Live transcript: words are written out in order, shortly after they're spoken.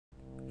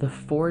The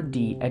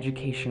 4D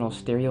Educational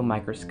Stereo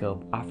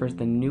Microscope offers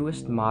the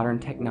newest modern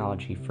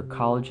technology for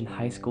college and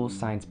high school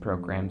science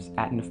programs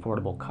at an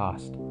affordable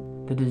cost.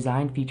 The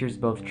design features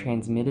both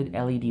transmitted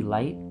LED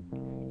light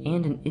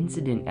and an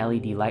incident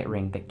LED light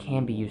ring that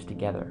can be used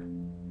together.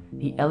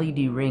 The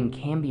LED ring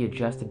can be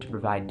adjusted to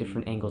provide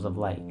different angles of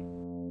light.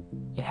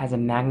 It has a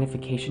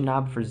magnification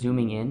knob for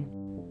zooming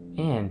in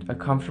and a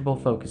comfortable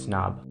focus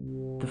knob.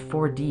 The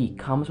 4D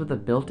comes with a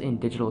built-in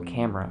digital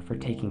camera for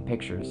taking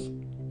pictures.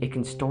 It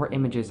can store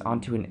images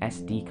onto an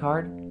SD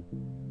card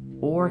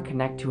or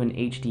connect to an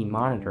HD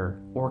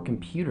monitor or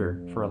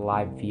computer for a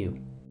live view.